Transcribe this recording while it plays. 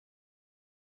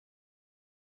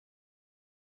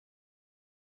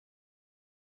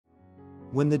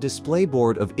When the display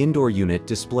board of indoor unit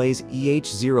displays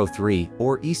EH03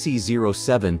 or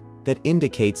EC07, that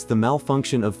indicates the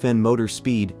malfunction of fan motor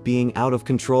speed being out of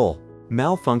control.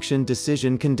 Malfunction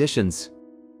decision conditions.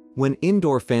 When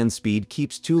indoor fan speed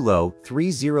keeps too low,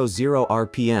 300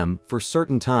 RPM, for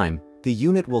certain time, the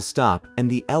unit will stop and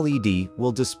the LED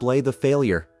will display the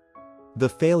failure. The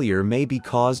failure may be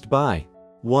caused by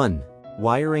 1.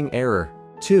 Wiring error.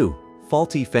 2.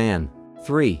 Faulty fan.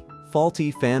 3.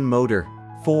 Faulty fan motor.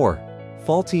 4.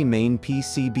 Faulty main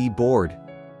PCB board.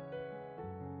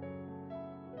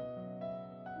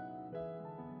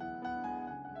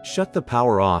 Shut the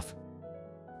power off.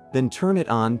 Then turn it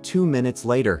on 2 minutes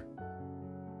later.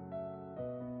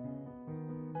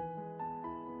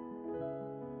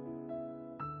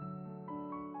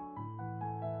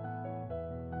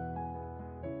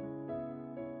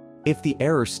 If the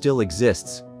error still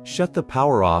exists, shut the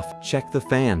power off, check the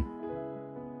fan.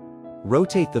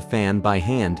 Rotate the fan by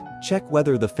hand, check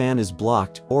whether the fan is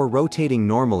blocked or rotating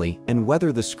normally and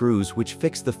whether the screws which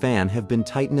fix the fan have been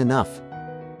tightened enough.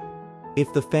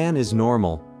 If the fan is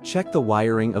normal, check the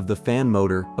wiring of the fan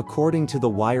motor according to the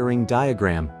wiring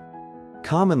diagram.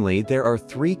 Commonly there are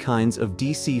 3 kinds of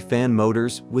DC fan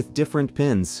motors with different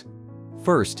pins.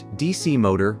 First, DC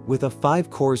motor with a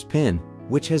 5 cores pin,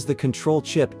 which has the control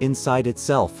chip inside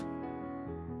itself.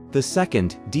 The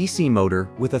second, DC motor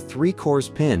with a 3 cores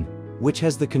pin, which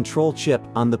has the control chip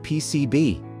on the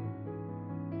PCB.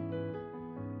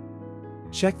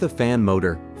 Check the fan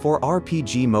motor. For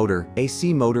RPG motor,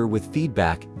 AC motor with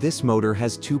feedback, this motor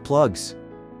has 2 plugs.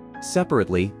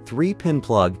 Separately, 3-pin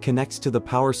plug connects to the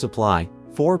power supply,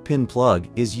 4-pin plug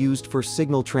is used for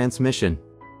signal transmission.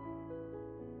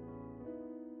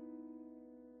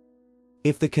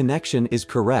 If the connection is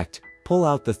correct, pull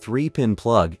out the 3-pin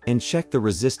plug and check the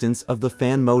resistance of the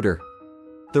fan motor.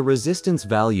 The resistance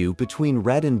value between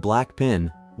red and black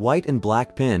pin, white and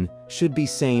black pin, should be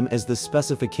same as the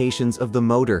specifications of the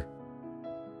motor.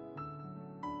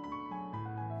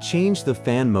 Change the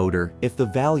fan motor if the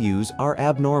values are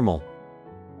abnormal.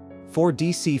 For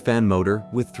DC fan motor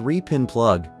with 3-pin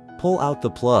plug, pull out the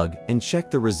plug and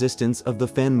check the resistance of the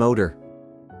fan motor.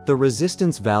 The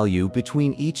resistance value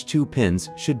between each 2 pins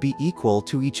should be equal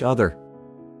to each other.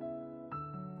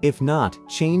 If not,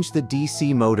 change the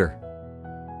DC motor.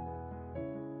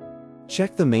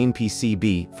 Check the main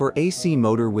PCB for AC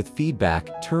motor with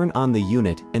feedback, turn on the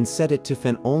unit and set it to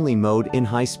fan-only mode in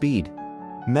high speed.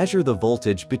 Measure the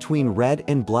voltage between red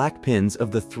and black pins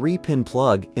of the 3-pin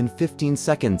plug in 15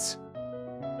 seconds.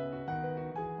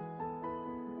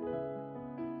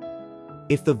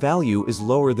 If the value is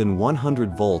lower than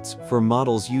 100 volts for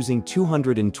models using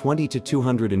 220 to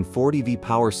 240 V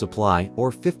power supply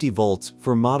or 50 volts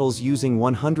for models using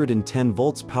 110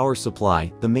 volts power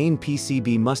supply, the main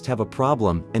PCB must have a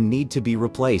problem and need to be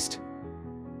replaced.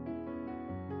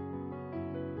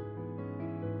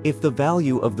 If the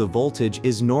value of the voltage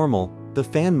is normal, the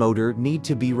fan motor need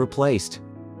to be replaced.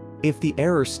 If the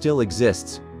error still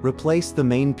exists, replace the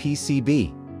main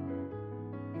PCB.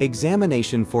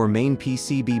 Examination for main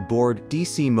PCB board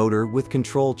DC motor with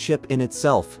control chip in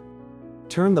itself.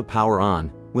 Turn the power on.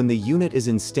 When the unit is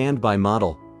in standby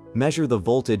model, measure the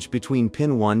voltage between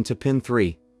pin 1 to pin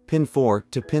 3, pin 4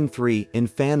 to pin 3 in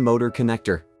fan motor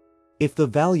connector. If the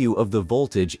value of the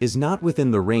voltage is not within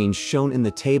the range shown in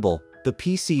the table, the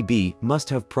PCB must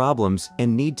have problems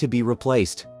and need to be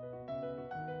replaced.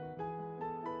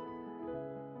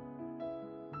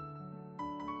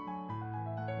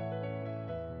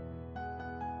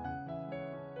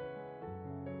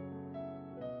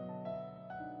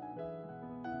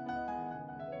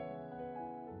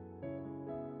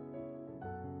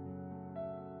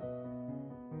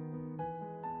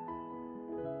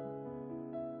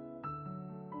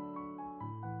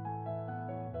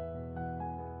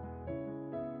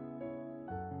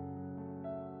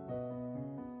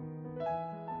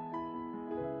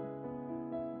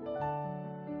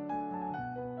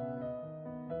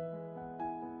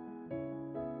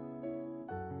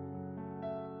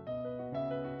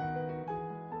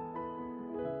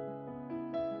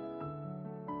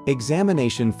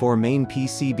 Examination for main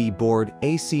PCB board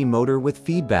AC motor with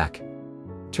feedback.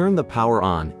 Turn the power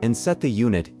on and set the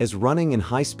unit as running in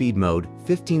high-speed mode.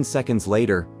 15 seconds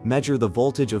later, measure the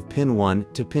voltage of pin 1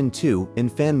 to pin 2 in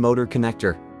fan motor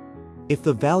connector. If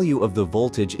the value of the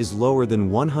voltage is lower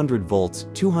than 100 volts,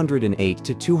 208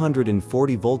 to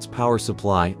 240 volts power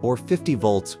supply or 50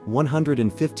 volts,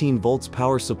 115 volts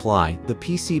power supply, the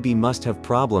PCB must have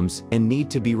problems and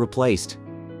need to be replaced.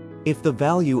 If the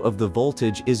value of the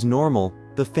voltage is normal,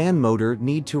 the fan motor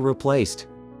need to replaced.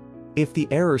 If the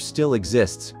error still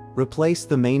exists, replace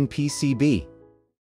the main PCB.